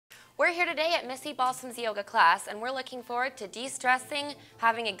We're here today at Missy Balsam's yoga class, and we're looking forward to de-stressing,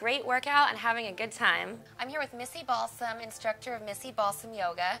 having a great workout, and having a good time. I'm here with Missy Balsam, instructor of Missy Balsam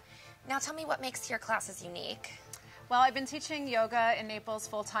Yoga. Now tell me what makes your classes unique. Well, I've been teaching yoga in Naples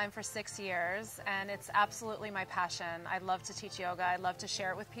full-time for 6 years, and it's absolutely my passion. I love to teach yoga. I love to share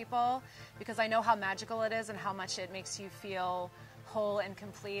it with people because I know how magical it is and how much it makes you feel whole and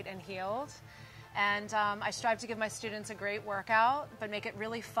complete and healed. And I strive to give my students a great workout, but make it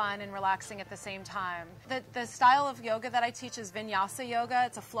really fun and relaxing at the same time. The style of yoga that I teach is vinyasa yoga.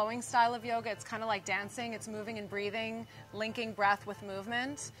 It's a flowing style of yoga. It's kind of like dancing. It's moving and breathing, linking breath with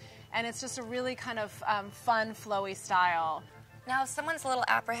movement. And it's just a really kind of fun, flowy style. Now, if someone's a little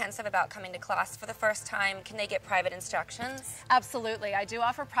apprehensive about coming to class for the first time, can they get private instructions? Absolutely. I do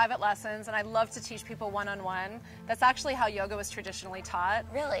offer private lessons, and I love to teach people one-on-one. That's actually how yoga was traditionally taught.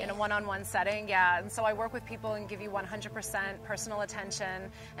 Really? In a one-on-one setting, yeah. And so I work with people and give you 100% personal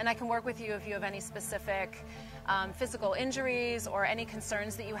attention, and I can work with you if you have any specific physical injuries or any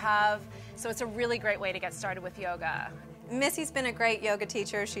concerns that you have. So it's a really great way to get started with yoga. Missy's been a great yoga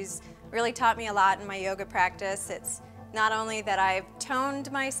teacher. She's really taught me a lot in my yoga practice. It's not only that I've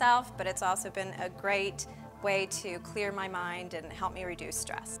toned myself, but it's also been a great way to clear my mind and help me reduce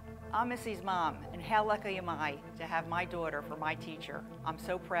stress. I'm Missy's mom, and how lucky am I to have my daughter for my teacher. I'm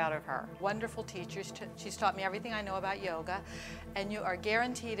so proud of her. Wonderful teacher. She's taught me everything I know about yoga, and you are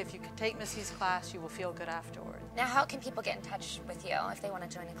guaranteed if you take Missy's class, you will feel good afterward. Now, how can people get in touch with you if they want to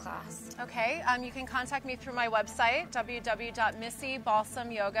join a class? Okay, you can contact me through my website,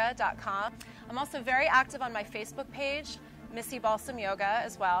 www.missybalsamyoga.com. I'm also very active on my Facebook page, Missy Balsam Yoga,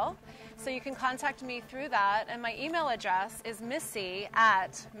 as well. So you can contact me through that, and my email address is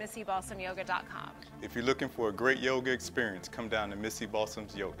missy@missybalsamyoga.com. If you're looking for a great yoga experience, come down to Missy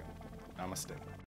Balsam's Yoga. Namaste.